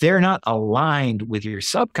 But if they're not aligned with your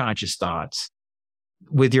subconscious thoughts,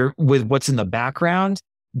 with what's in the background,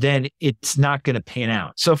 then it's not going to pan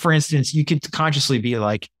out. So for instance, you could consciously be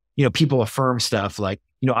like, people affirm stuff like,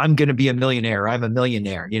 I'm going to be a millionaire. I'm a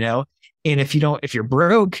millionaire, and if you're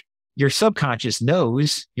broke, your subconscious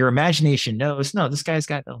knows, your imagination knows, no, this guy's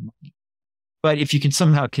got no money. But if you can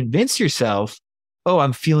somehow convince yourself, oh,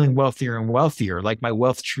 I'm feeling wealthier and wealthier, like my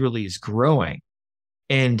wealth truly is growing,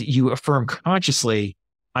 and you affirm consciously,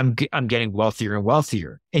 I'm getting wealthier and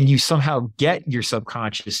wealthier, and you somehow get your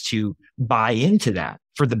subconscious to buy into that,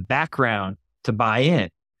 for the background to buy in,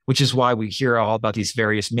 which is why we hear all about these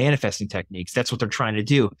various manifesting techniques. That's what they're trying to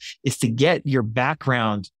do, is to get your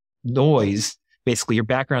background noise, basically your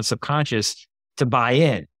background subconscious, to buy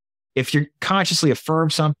in. If you consciously affirm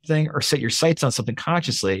something or set your sights on something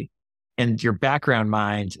consciously, and your background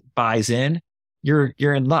mind buys in, you're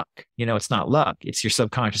in luck. It's not luck. It's your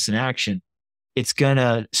subconscious in action. It's going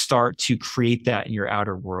to start to create that in your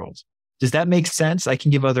outer world. Does that make sense? I can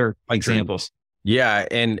give other examples. Yeah.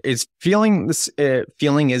 And is feeling is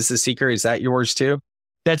the secret. Is that yours too?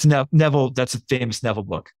 That's Neville. That's a famous Neville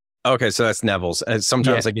book. Okay. So that's Neville's.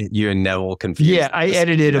 Sometimes I get you and Neville confused. Yeah. I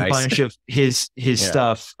edited a bunch of his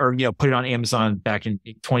stuff, or, put it on Amazon back in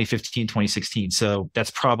 2015, 2016. So that's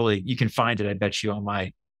probably, you can find it, I bet you, on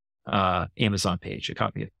my Amazon page, a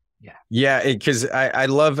copy of it. Yeah, because I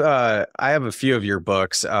love, I have a few of your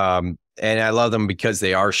books, and I love them because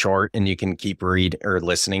they are short and you can keep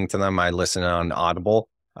listening to them. I listen on Audible,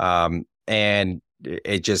 and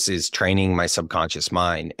it just is training my subconscious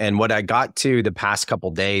mind. And what I got to the past couple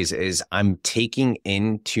of days is I'm taking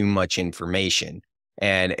in too much information,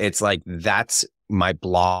 and it's like, that's my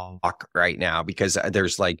block right now, because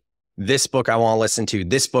there's like this book I want to listen to,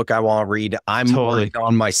 this book I want to read. I'm working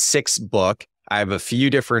on my 6th book. I have a few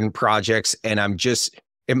different projects, and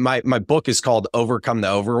my book is called Overcome the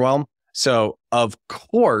Overwhelm. So of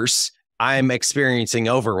course I'm experiencing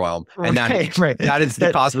overwhelm, and that is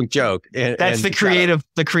the cosmic joke. That's the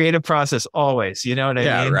creative process always, you know what I mean?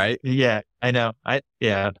 Yeah. Right. Yeah, I know.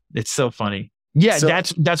 It's so funny. Yeah. So,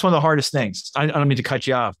 that's one of the hardest things. I don't mean to cut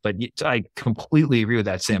you off, but I completely agree with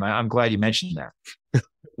that, Sam. I'm glad you mentioned that.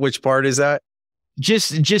 Which part is that?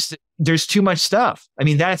 Just there's too much stuff. I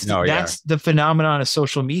mean, that's the phenomenon of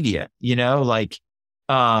social media,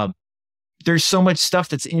 there's so much stuff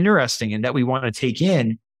that's interesting and that we want to take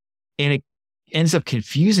in, and it ends up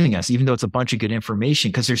confusing us, even though it's a bunch of good information,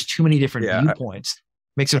 because there's too many different viewpoints.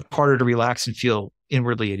 Makes it harder to relax and feel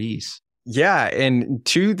inwardly at ease. Yeah. And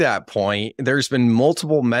to that point, there's been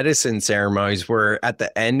multiple medicine ceremonies where at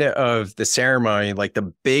the end of the ceremony, like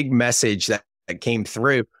the big message that came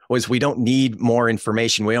through was, we don't need more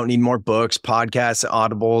information. We don't need more books, podcasts,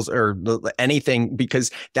 audibles, or anything, because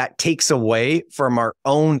that takes away from our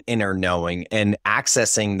own inner knowing and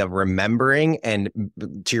accessing the remembering. And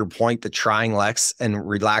to your point, the trying less and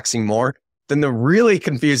relaxing more. Then the really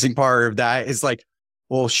confusing part of that is like,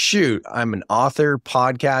 well, shoot, I'm an author,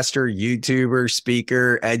 podcaster, YouTuber,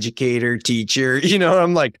 speaker, educator, teacher.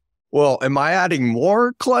 I'm like, well, am I adding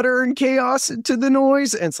more clutter and chaos to the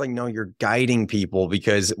noise? And it's like, no, you're guiding people,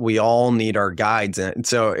 because we all need our guides. And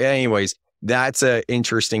so anyways, that's an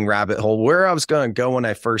interesting rabbit hole. Where I was going to go when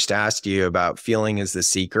I first asked you about feeling is the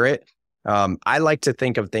secret, I like to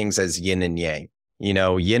think of things as yin and yang.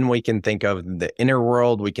 Yin, we can think of the inner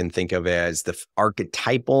world. We can think of it as the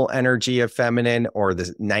archetypal energy of feminine, or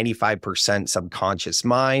the 95% subconscious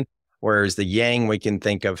mind. Whereas the yang, we can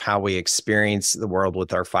think of how we experience the world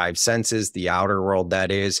with our 5 senses, the outer world,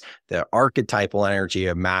 that is the archetypal energy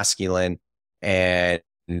of masculine. And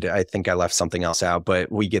I think I left something else out,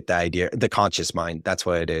 but we get the idea. The conscious mind, that's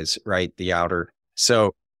what it is, right? The outer.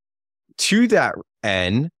 So to that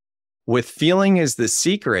end, with feeling is the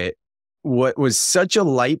secret, what was such a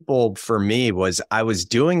light bulb for me was I was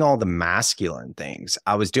doing all the masculine things.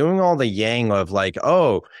 I was doing all the yang of like,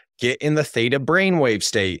 oh, get in the theta brainwave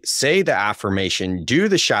state, say the affirmation, do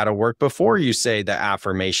the shadow work before you say the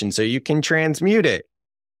affirmation so you can transmute it.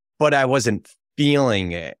 But I wasn't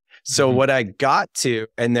feeling it. So what I got to,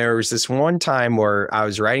 and there was this one time where I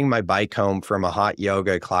was riding my bike home from a hot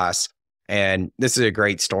yoga class. And this is a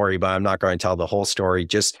great story, but I'm not going to tell the whole story.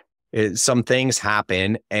 Just some things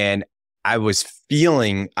happen, and I was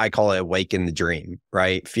feeling, I call it awake in the dream,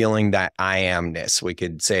 right? Feeling that I amness, we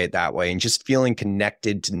could say it that way, and just feeling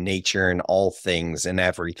connected to nature and all things and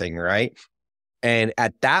everything, right? And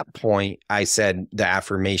at that point, I said the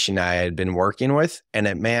affirmation I had been working with, and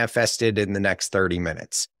it manifested in the next 30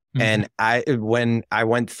 minutes. And when I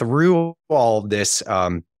went through all of this,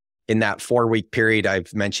 in that 4-week period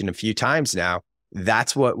I've mentioned a few times now,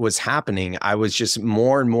 that's what was happening. I was just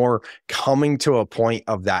more and more coming to a point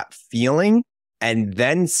of that feeling and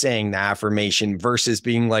then saying the affirmation versus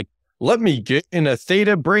being like, let me get in a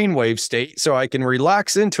theta brainwave state so I can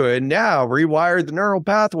relax into it. Now rewire the neural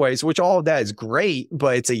pathways, which all of that is great,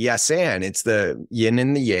 but it's a yes and. It's the yin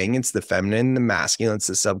and the yang. It's the feminine and the masculine. It's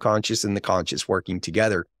the subconscious and the conscious working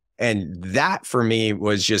together. And that for me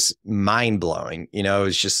was just mind blowing. You know, it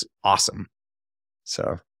was just awesome.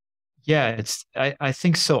 So. Yeah, I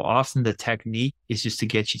think so often the technique is just to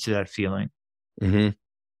get you to that feeling. Mm-hmm.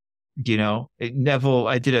 You know, Neville,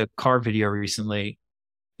 I did a car video recently.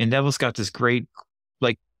 And Neville's got this great,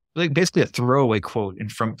 like basically a throwaway quote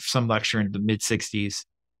from some lecture in the mid 60s.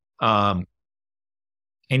 And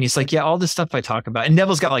he's like, yeah, all this stuff I talk about. And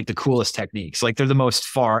Neville's got like the coolest techniques. Like they're the most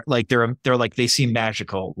far, like they're like, they seem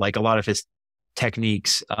magical. Like a lot of his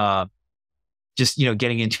techniques, just, you know,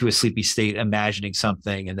 getting into a sleepy state, imagining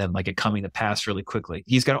something, and then like it coming to pass really quickly.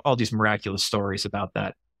 He's got all these miraculous stories about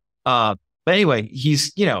that. But anyway,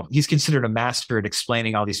 he's considered a master at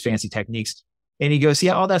explaining all these fancy techniques. And he goes,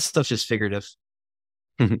 yeah, all that stuff's just figurative.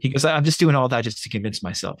 He goes, I'm just doing all that just to convince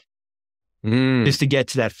myself, just to get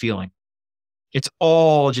to that feeling. It's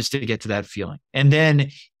all just to get to that feeling. And then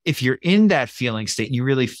if you're in that feeling state and you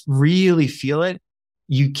really, really feel it,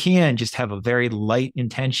 you can just have a very light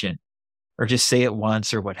intention or just say it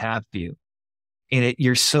once or what have you. And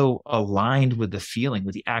you're so aligned with the feeling,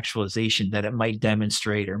 with the actualization, that it might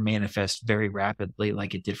demonstrate or manifest very rapidly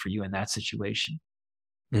like it did for you in that situation.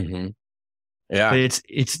 Mm-hmm. Yeah. But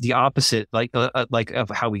it's the opposite, like of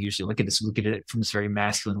how we usually look at this. Look at it from this very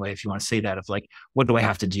masculine way, if you want to say that, of like, what do I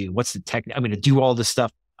have to do? What's the technique? I'm going to do all this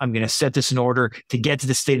stuff. I'm going to set this in order to get to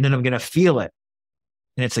the state, and then I'm going to feel it.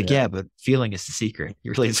 And it's like, yeah, but feeling is the secret.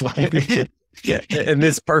 You really just want to. Yeah. And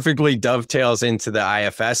this perfectly dovetails into the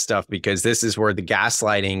IFS stuff, because this is where the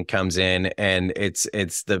gaslighting comes in, and it's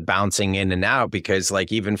the bouncing in and out, because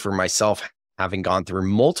like, even for myself, having gone through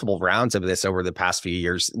multiple rounds of this over the past few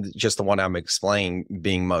years, just the one I'm explaining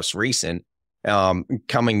being most recent,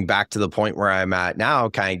 coming back to the point where I'm at now,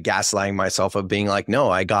 kind of gaslighting myself of being like,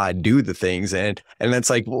 no, I gotta do the things. And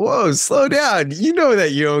it's like, whoa, slow down. You know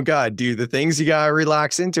that you don't gotta do the things. You gotta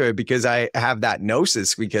relax into it, because I have that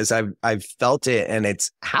gnosis, because I've felt it and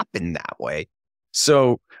it's happened that way.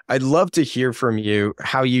 So I'd love to hear from you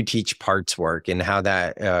how you teach parts work and how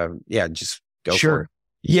that, just go for it.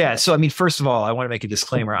 Yeah. So, I mean, first of all, I want to make a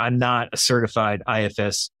disclaimer. I'm not a certified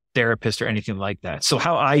IFS therapist or anything like that. So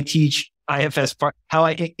how I teach IFS, how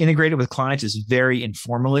I integrate it with clients is very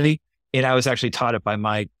informally. And I was actually taught it by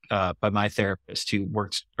my therapist who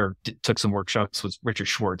took some workshops with Richard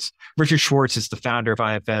Schwartz. Richard Schwartz is the founder of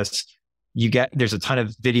IFS. There's a ton of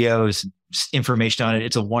videos, information on it.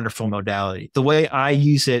 It's a wonderful modality. The way I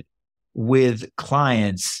use it with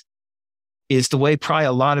clients is the way probably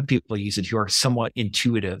a lot of people use it who are somewhat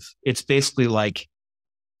intuitive. It's basically like,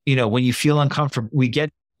 you know, when you feel uncomfortable,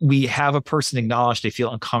 we have a person acknowledge they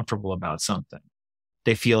feel uncomfortable about something.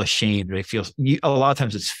 They feel ashamed. A lot of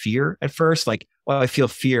times it's fear at first, like, well, I feel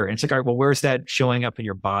fear. And it's like, all right, well, where's that showing up in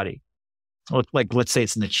your body? Like, let's say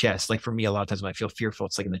it's in the chest. Like for me, a lot of times when I feel fearful,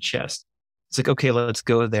 it's like in the chest. It's like, okay, let's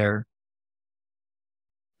go there.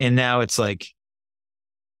 And now it's like,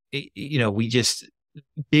 you know,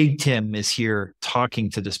 Big Tim is here talking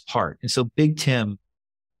to this part. And so Big Tim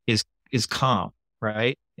is calm,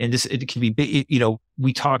 right? And it can be, you know,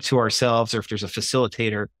 we talk to ourselves, or if there's a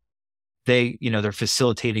facilitator, they're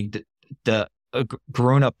facilitating the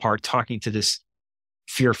grown-up part talking to this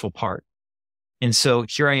fearful part. And so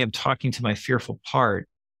here I am talking to my fearful part,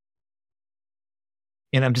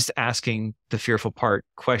 and I'm just asking the fearful part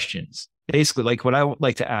questions. Basically, like what I would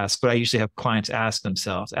like to ask, what I usually have clients ask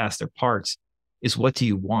their parts, is, what do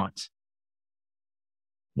you want?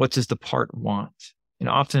 What does the part want? And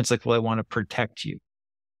often it's like, well, I want to protect you,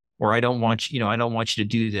 or I don't want you to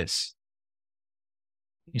do this.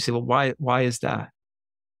 You say, well, why is that?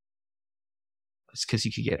 It's because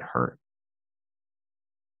you could get hurt.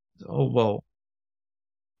 Oh, well,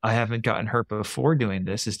 I haven't gotten hurt before doing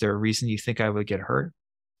this. Is there a reason you think I would get hurt?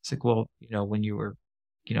 It's like, well, you know, when you were,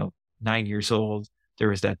 9 years old, there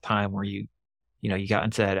was that time where you got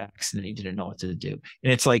into that accident, you didn't know what to do.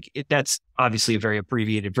 And it's like, that's obviously a very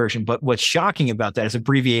abbreviated version, but what's shocking about that, as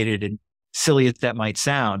abbreviated and silly as that might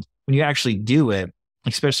sound, when you actually do it,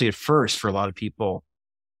 especially at first for a lot of people,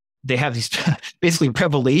 they have these basically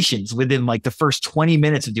revelations within like the first 20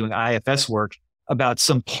 minutes of doing IFS work about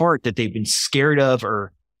some part that they've been scared of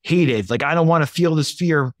or hated. Like, I don't want to feel this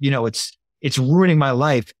fear, it's ruining my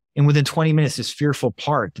life. And within 20 minutes, this fearful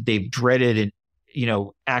part that they've dreaded and,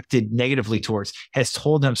 acted negatively towards has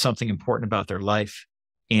told them something important about their life.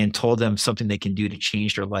 and told them something they can do to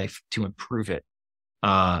change their life, to improve it.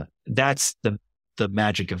 That's the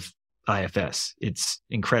magic of IFS. It's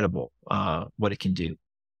incredible what it can do.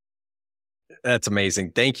 That's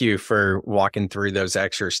amazing. Thank you for walking through those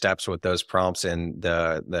extra steps with those prompts and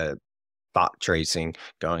the thought tracing,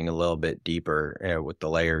 going a little bit deeper with the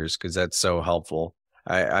layers, because that's so helpful.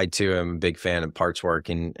 I too am a big fan of parts work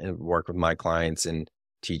and work with my clients and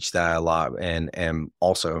teach that a lot, and am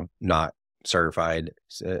also not certified,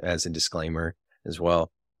 as a disclaimer as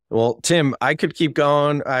well. Well, Tim, I could keep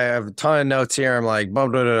going. I have a ton of notes here. I'm like, blah,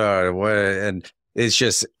 blah, blah, blah, and it's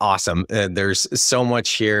just awesome. There's so much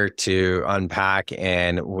here to unpack,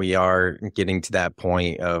 and we are getting to that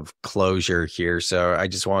point of closure here. So I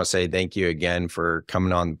just want to say thank you again for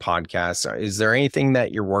coming on the podcast. Is there anything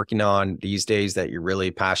that you're working on these days that you're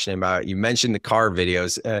really passionate about? You mentioned the car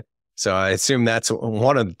videos, so I assume that's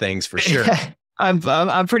one of the ththings for sure.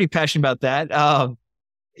 I'm pretty passionate about that.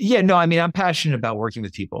 Yeah, no, I mean, I'm passionate about working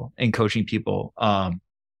with people and coaching people. I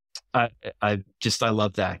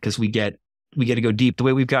love that, because we get to go deep the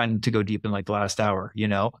way we've gotten to go deep in like the last hour, you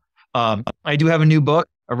know. I do have a new book,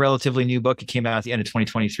 a relatively new book. It came out at the end of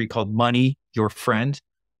 2023 called Money, Your Friend.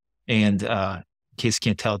 And in case you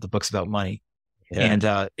can't tell, the book's about money. Yeah.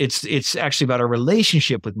 And it's actually about our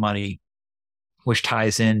relationship with money, which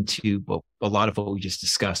ties into a lot of what we just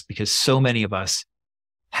discussed, because so many of us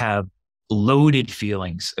have loaded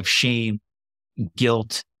feelings of shame,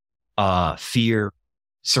 guilt, fear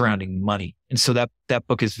surrounding money. And so that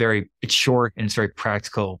book is it's short and it's very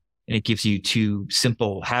practical, and it gives you 2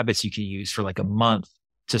 simple habits you can use for like a month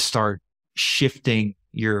to start shifting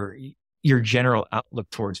your general outlook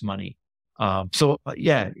towards money.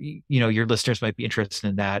 Yeah, you know, your listeners might be interested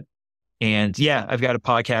in that. And yeah, I've got a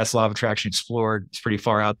podcast, Law of Attraction Explored. It's pretty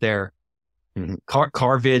far out there. Mm-hmm.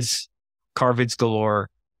 Car vids galore.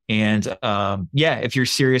 And yeah, if you're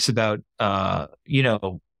serious about, you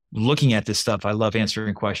know, looking at this stuff, I love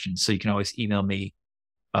answering questions. So you can always email me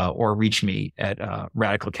or reach me at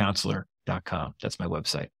radicalcounselor.com. That's my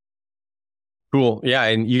website. Cool. Yeah.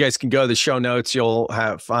 And you guys can go to the show notes. You'll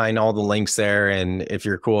find all the links there. And if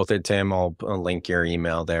you're cool with it, Tim, I'll link your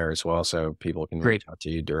email there as well, so people can reach out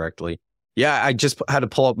to you directly. Yeah, I just had to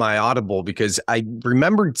pull up my Audible because I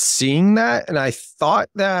remembered seeing that and I thought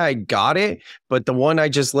that I got it, but the one I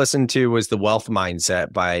just listened to was The Wealth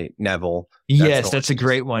Mindset by Neville. That's a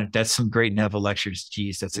great one. That's some great Neville lectures.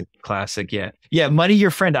 Geez, that's a classic. Yeah. Yeah. Money,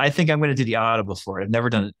 Your Friend. I think I'm going to do the Audible for it. I've never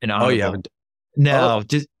done an Audible. Oh, yeah. No,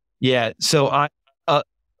 yeah. So I,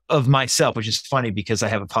 of myself, which is funny because I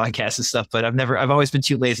have a podcast and stuff, but I've always been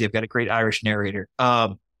too lazy. I've got a great Irish narrator.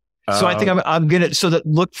 So I think I'm going to,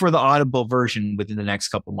 look for the Audible version within the next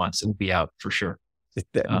couple of months. It will be out for sure.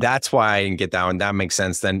 That's why I didn't get that one. That makes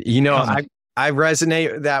sense then. You know, I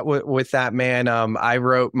resonate that with that, man. I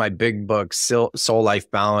wrote my big book, Soul Life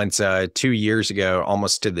Balance, 2 years ago,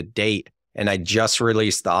 almost to the date. And I just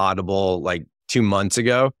released the Audible like 2 months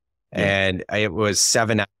ago. Yeah. And it was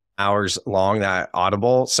 7 hours long, that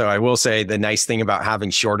Audible. So I will say the nice thing about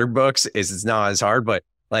having shorter books is it's not as hard, but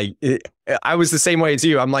like I was the same way as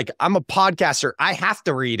you. I'm like, I'm a podcaster. I have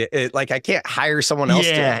to read it. Like I can't hire someone else.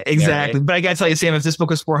 Yeah, exactly. But I got to tell you, Sam, if this book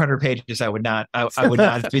was 400 pages, I would not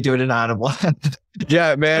be doing an Audible.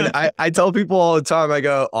 Yeah, man. I tell people all the time, I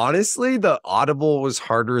go, honestly, the Audible was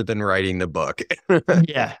harder than writing the book.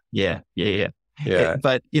 Yeah.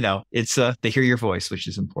 But you know, it's they hear your voice, which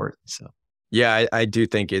is important. So yeah, I do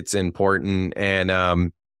think it's important.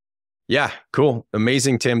 And yeah, cool.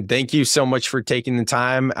 Amazing, Tim. Thank you so much for taking the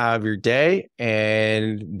time out of your day.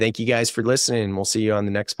 And thank you guys for listening. We'll see you on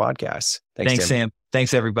the next podcast. Thanks, Sam.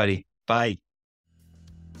 Thanks, everybody. Bye.